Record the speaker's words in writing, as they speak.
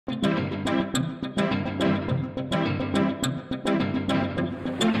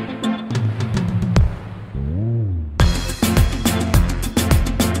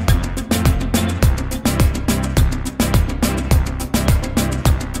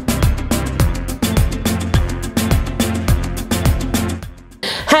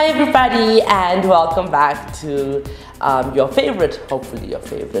Hi everybody, and welcome back to your favorite, hopefully your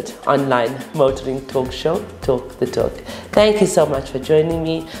favorite, online motoring talk show, Talk the Talk. Thank you so much for joining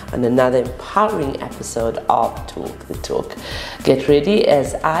me on another empowering episode of Talk the Talk. Get ready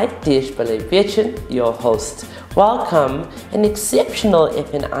as I, 𝐿𝐵𝐿𝐬𝐿, your host, welcome an exceptional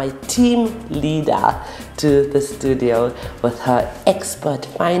F&I team leader to the studio with her expert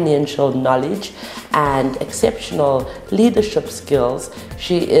financial knowledge and exceptional leadership skills.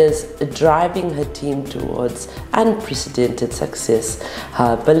 She is driving her team towards unprecedented success.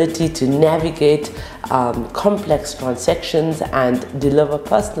 Her ability to navigate complex transactions and deliver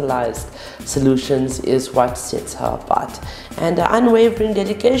personalized solutions is what sets her apart. And her unwavering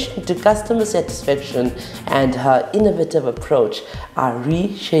dedication to customer satisfaction and her innovative approach are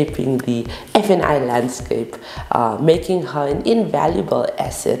reshaping the F&I landscape, making her an invaluable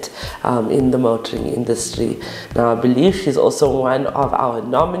asset in the motoring industry. Now, I believe she's also one of our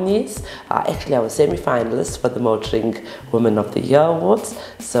nominees, actually our semi-finalists for the Motoring Woman of the Year Awards.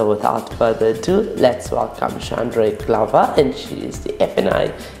 So without further ado, let's welcome Chandre Glover, and she is the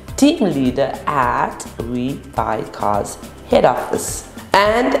F&I Team Leader at WeBuyCars Head Office.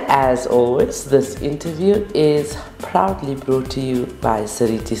 And as always, this interview is proudly brought to you by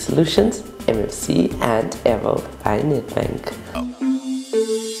𝐜𝐸 Solutions, MFC, and Avo by Nedbank.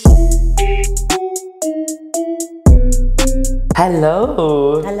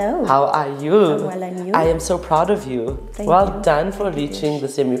 Hello. Hello. How are you? I'm well, and you? I am so proud of you. Thank well you. done for reaching the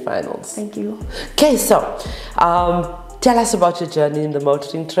semi-finals. Thank you. Okay, so tell us about your journey in the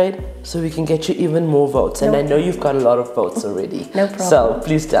motoring trade so we can get you even more votes. And I know you've got a lot of votes already. No problem. So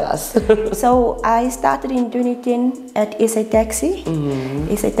please tell us. So I started in 2010 at SA Taxi.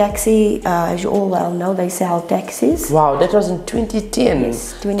 SA Taxi, as you all well know, they sell taxis. Wow, that was in 2010.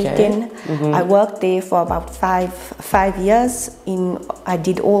 Yes, 2010. Okay. I worked there for about five years. I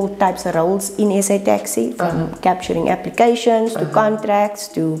did all types of roles in SA Taxi, from capturing applications to contracts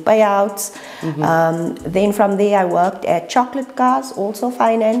to payouts. Then from there I worked at Chocolate Cars, also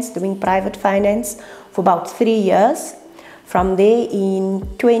finance, doing private finance for about 3 years. From there in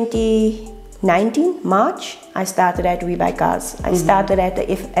 2019, March, I started at WeBuyCars. I started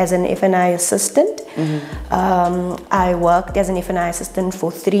as an F&I assistant. I worked as an F&I assistant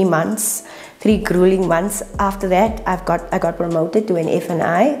for 3 months, 3 grueling months. After that, I got promoted to an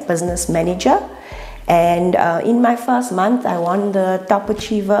F&I business manager. And in my first month, I won the top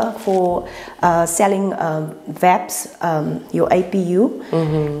achiever for selling VAPs, your APU.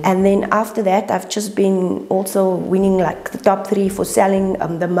 And then after that, I've just been also winning like the top 3 for selling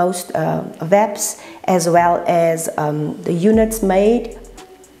the most VAPs, as well as the units made.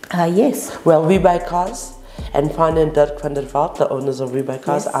 Yes. Well, WeBuyCars and Van and Dirk van der Valk, the owners of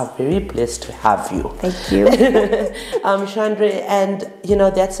WeBuyCars, are very blessed to have you. Thank you. Chandre, and you know,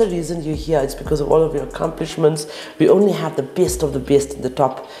 that's the reason you're here. It's because of all of your accomplishments. We only have the best of the best in the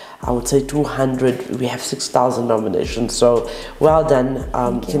top, I would say 200. We have 6,000 nominations. So well done,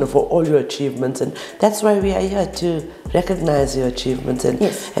 you know, for all your achievements. And that's why we are here, to recognize your achievements and,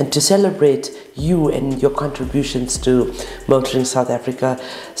 and to celebrate you and your contributions to motoring South Africa.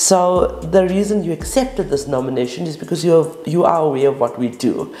 So the reason you accepted this nomination is because you are aware of what we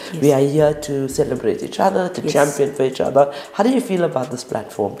do. We are here to celebrate each other, to champion for each other. How do you feel about this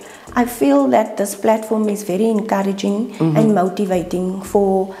platform? I feel that this platform is very encouraging and motivating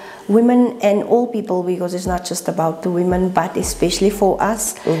for women and all people, because it's not just about the women, but especially for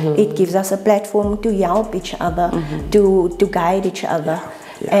us. It gives us a platform to help each other, to guide each other.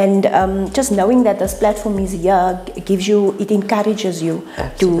 And just knowing that this platform is here it encourages you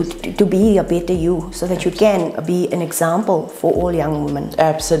to be a better you, so that you can be an example for all young women.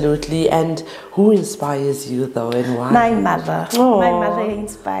 Absolutely. And who inspires you though, and why? My mother. My mother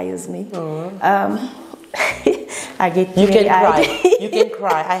inspires me. I get you can cry. You can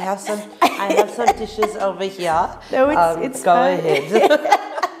cry. I have some tissues over here. No, it's go ahead.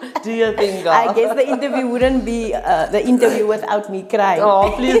 Do your thing, girl. I guess the interview wouldn't be the interview without me crying.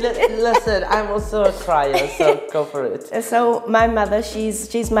 Oh, please listen. I'm also a crier, so go for it. So my mother,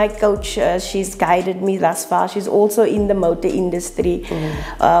 she's my coach. She's guided me thus far. She's also in the motor industry.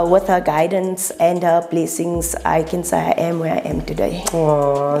 With her guidance and her blessings, I can say I am where I am today.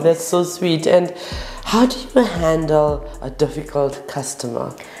 Oh, that's so sweet. And how do you handle a difficult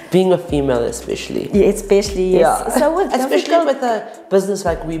customer? Being a female, especially. Yeah, especially, yes. Yeah. So especially with a business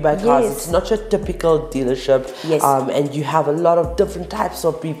like WeBuyCars, it's not your typical dealership. And you have a lot of different types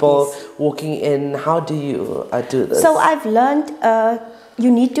of people walking in. How do you do this? So I've learned you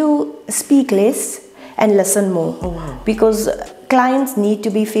need to speak less and listen more. Because clients need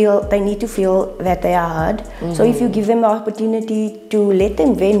to feel that they are heard. So if you give them the opportunity to let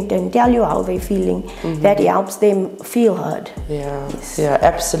them vent and tell you how they're feeling, that helps them feel heard. Yeah, yes. Yeah,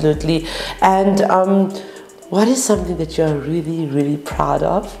 absolutely. And what is something that you're really, really proud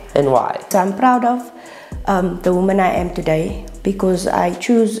of, and why? So I'm proud of the woman I am today, because I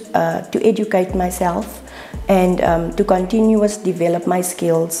choose to educate myself and to continuously develop my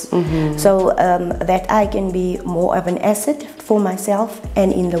skills, so that I can be more of an asset for myself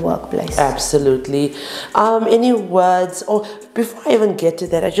and in the workplace. Absolutely. Any words, or before I even get to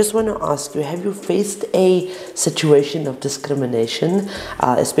that, I just want to ask you, have you faced a situation of discrimination,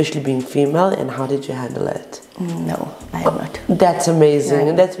 especially being female, and how did you handle it? No, I have not. That's amazing,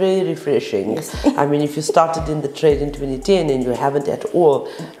 and that's very refreshing. Yes. I mean, if you started in the trade in 2010 and you haven't at all,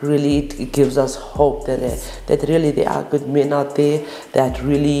 really it gives us hope that that really there are good men out there that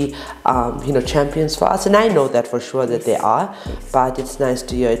really champions for us, and I know that for sure that there are, but it's nice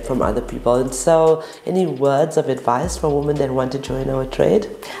to hear it from other people. And so, any words of advice for women that want to join our trade?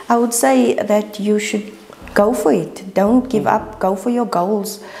 I would say that you should go for it. Don't give up. Go for your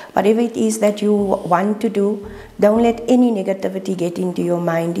goals. Whatever it is that you want to do, don't let any negativity get into your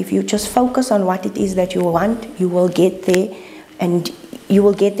mind. If you just focus on what it is that you want, you will get there, and you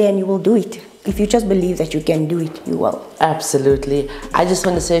will do it. If you just believe that you can do it, you will. Absolutely. I just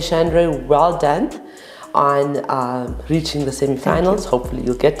want to say, Chandre, well done on reaching the semi-finals. Hopefully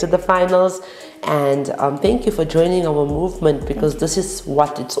you'll get to the finals. And thank you for joining our movement, because this is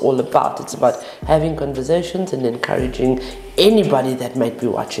what it's all about. It's about having conversations and encouraging anybody that might be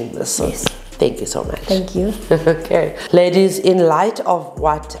watching this. So yes. Thank you so much. Thank you. Okay. Ladies, in light of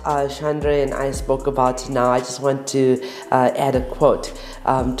what Chandre and I spoke about now, I just want to add a quote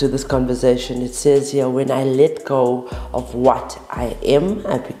to this conversation. It says here, when I let go of what I am,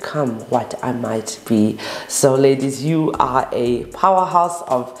 I become what I might be. So ladies, you are a powerhouse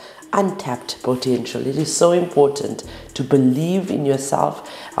of untapped potential. It is so important to believe in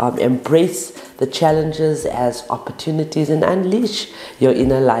yourself, embrace the challenges as opportunities, and unleash your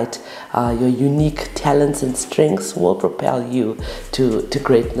inner light. Your unique talents and strengths will propel you to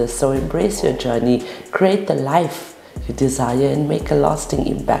greatness. So embrace your journey, create the life you desire, and make a lasting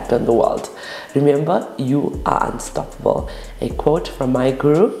impact on the world. Remember, you are unstoppable. A quote from my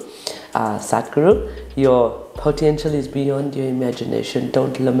guru, Sadhguru: your potential is beyond your imagination.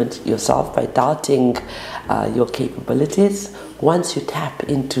 Don't limit yourself by doubting your capabilities. Once you tap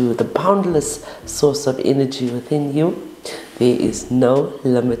into the boundless source of energy within you, there is no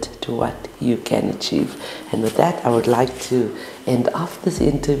limit to what you can achieve. And with that, I would like to end off this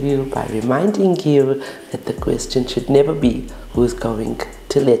interview by reminding you that the question should never be, who's going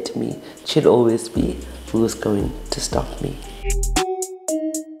to let me? It should always be, who's going to stop me?